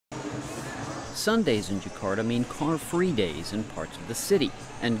Sundays in Jakarta mean car-free days in parts of the city,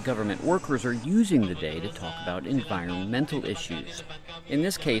 and government workers are using the day to talk about environmental issues. In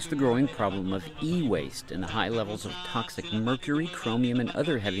this case, the growing problem of e-waste and the high levels of toxic mercury, chromium, and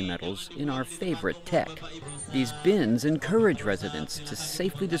other heavy metals in our favorite tech. These bins encourage residents to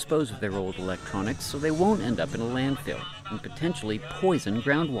safely dispose of their old electronics so they won't end up in a landfill and potentially poison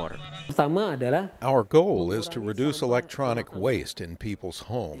groundwater. Our goal is to reduce electronic waste in people's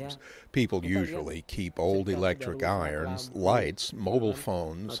homes. People usually keep old electric irons, lights, mobile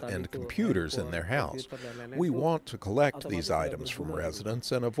phones, and computers in their house. We want to collect these items from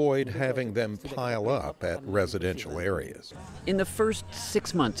residents and avoid having them pile up at residential areas. In the first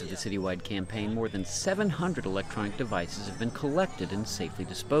 6 months of the citywide campaign, more than 700 electronic devices have been collected and safely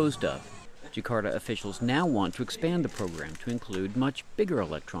disposed of. Jakarta officials now want to expand the program to include much bigger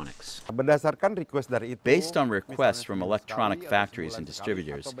electronics. Based on requests from electronic factories and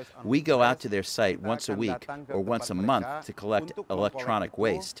distributors, we go out to their site once a week or once a month to collect electronic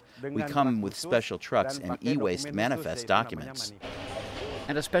waste. We come with special trucks and e-waste manifest documents.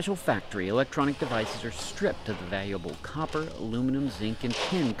 At a special factory, electronic devices are stripped of the valuable copper, aluminum, zinc, and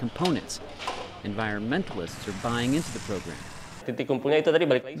tin components. Environmentalists are buying into the program.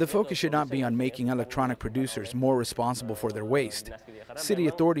 The focus should not be on making electronic producers more responsible for their waste. City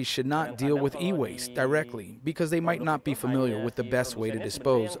authorities should not deal with e-waste directly because they might not be familiar with the best way to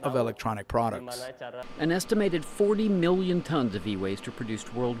dispose of electronic products. An estimated 40 million tons of e-waste are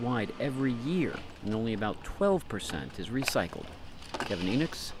produced worldwide every year, and only about 12% is recycled. Kevin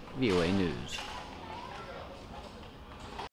Enochs, VOA News.